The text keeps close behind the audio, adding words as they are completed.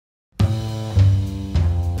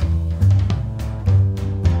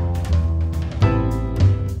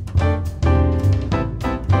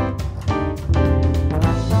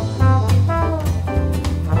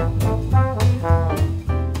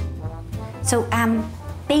So,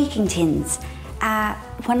 baking tins.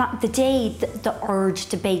 The day the urge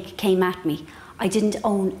to bake came at me, I didn't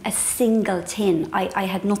own a single tin. I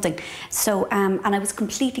had nothing. So, and I was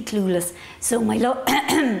completely clueless. So my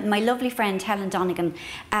lovely friend Helen Donegan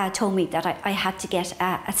told me that I had to get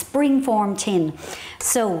a springform tin.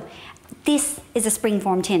 So this is a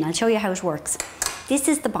springform tin. I'll show you how it works. This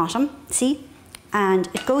is the bottom, see? And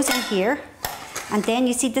it goes in here. And then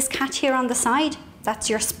you see this catch here on the side?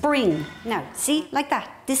 That's your spring. Now, see, like that.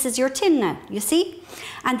 This is your tin now, you see?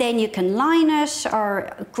 And then you can line it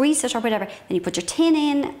or grease it or whatever. Then you put your tin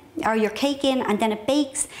in or your cake in, and then it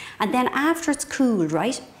bakes. And then after it's cooled,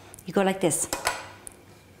 right, you go like this.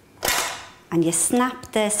 And you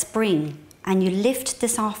snap the spring and you lift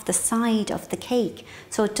this off the side of the cake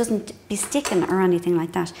so it doesn't be sticking or anything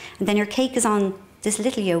like that. And then your cake is on this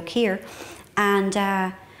little yoke here, and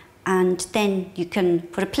then you can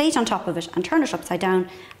put a plate on top of it and turn it upside down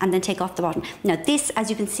and then take off the bottom. Now this,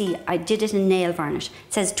 as you can see, I did it in nail varnish.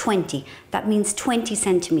 It says 20. That means 20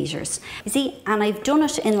 centimetres. You see, and I've done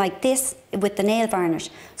it in like this with the nail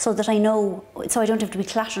varnish so that I know, so I don't have to be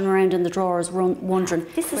clattering around in the drawers wondering.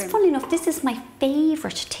 This is, funny enough, this is my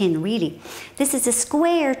favourite tin, really. This is a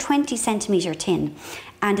square 20 centimetre tin,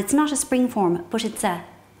 and it's not a springform, but it's a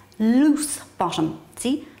loose bottom,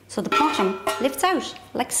 see? So the bottom lifts out,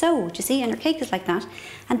 like so, do you see? And your cake is like that.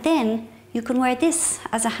 And then you can wear this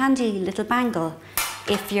as a handy little bangle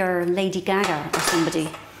if you're Lady Gaga or somebody.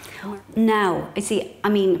 Now, you see, I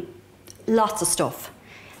mean, lots of stuff.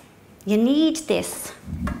 You need this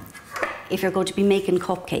if you're going to be making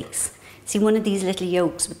cupcakes. See, one of these little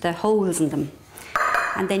yolks with the holes in them.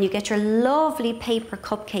 And then you get your lovely paper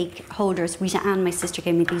cupcake holders. Rita Ann, my sister,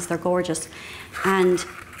 gave me these, they're gorgeous. And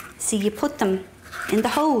see, you put them in the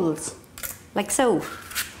holes, like so.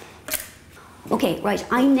 Okay, right,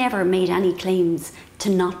 I never made any claims to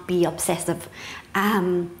not be obsessive.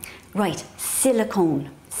 Right, silicone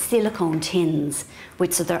tins,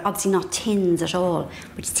 which, so they're obviously not tins at all,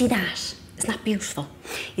 but you see that? Isn't that beautiful?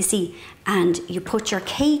 You see, and you put your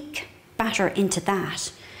cake batter into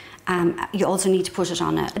that. You also need to put it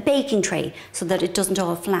on a baking tray so that it doesn't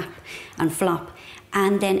all flap and flop.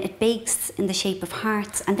 And then it bakes in the shape of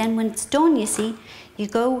hearts. And then when it's done, you see, you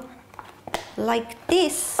go like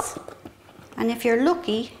this. And if you're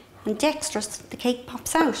lucky and dexterous, the cake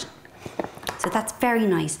pops out. So that's very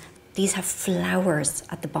nice. These have flowers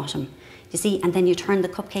at the bottom, you see, and then you turn the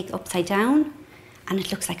cupcake upside down and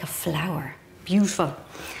it looks like a flower. Beautiful.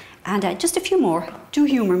 And just a few more. Do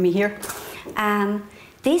humour me here.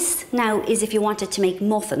 This now is if you wanted to make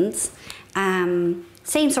muffins.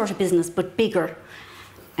 Same sort of business, but bigger.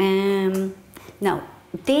 Now,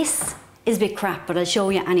 this is a bit crap, but I'll show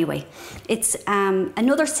you anyway. It's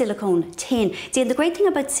another silicone tin. See, the great thing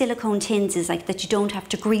about silicone tins is like that you don't have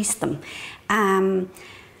to grease them.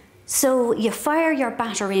 So you fire your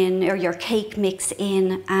batter in, or your cake mix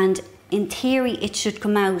in, and in theory it should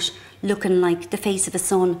come out looking like the face of a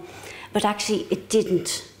sun. But actually it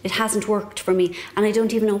didn't. It hasn't worked for me, and I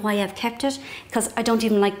don't even know why I've kept it, because I don't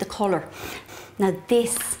even like the colour. Now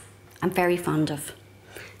this I'm very fond of.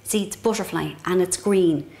 See, it's butterfly and it's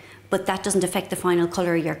green, but that doesn't affect the final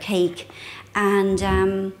colour of your cake.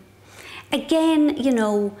 And again, you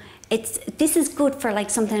know, this is good for like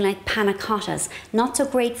something like panna cottas. Not so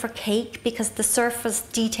great for cake because the surface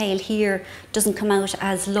detail here doesn't come out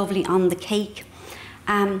as lovely on the cake.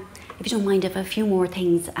 If you don't mind, I have a few more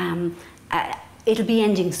things. It'll be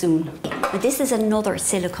ending soon. This is another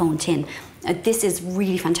silicone tin. This is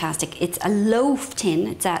really fantastic. It's a loaf tin,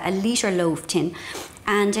 it's a litre loaf tin,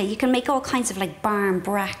 and you can make all kinds of like barn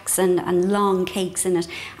bracks and long cakes in it,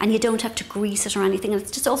 and you don't have to grease it or anything, and it's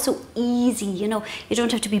just also easy, you know. You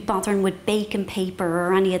don't have to be bothering with baking paper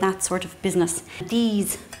or any of that sort of business.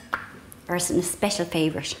 These are a special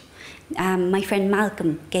favourite. My friend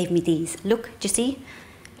Malcolm gave me these. Look, do you see?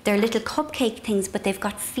 They're little cupcake things, but they've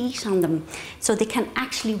got feet on them, so they can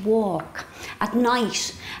actually walk. At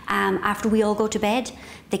night, after we all go to bed,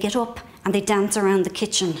 they get up and they dance around the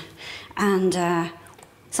kitchen. And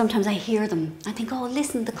sometimes I hear them. I think, oh,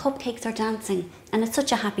 listen, the cupcakes are dancing. And it's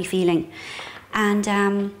such a happy feeling. And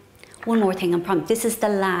one more thing, I promise. This is the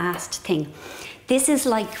last thing. This is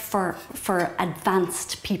like for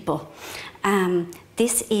advanced people.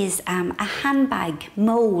 This is a handbag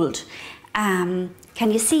mould. Can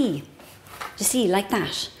you see? Do you see, like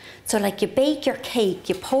that? So like you bake your cake,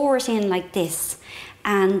 you pour it in like this,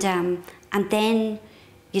 and then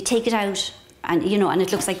you take it out, and you know, and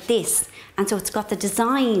it looks like this. And so it's got the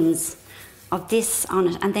designs of this on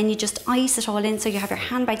it, and then you just ice it all in so you have your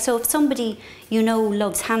handbag. So if somebody you know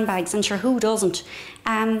loves handbags, and sure who doesn't,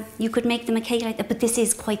 you could make them a cake like that, but this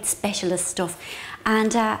is quite specialist stuff.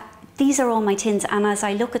 And these are all my tins, and as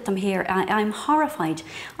I look at them here, I'm horrified,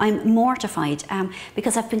 I'm mortified,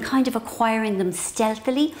 because I've been kind of acquiring them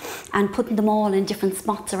stealthily and putting them all in different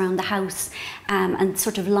spots around the house, and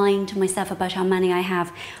sort of lying to myself about how many I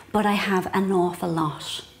have, but I have an awful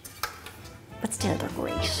lot. But still, they're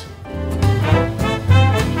great.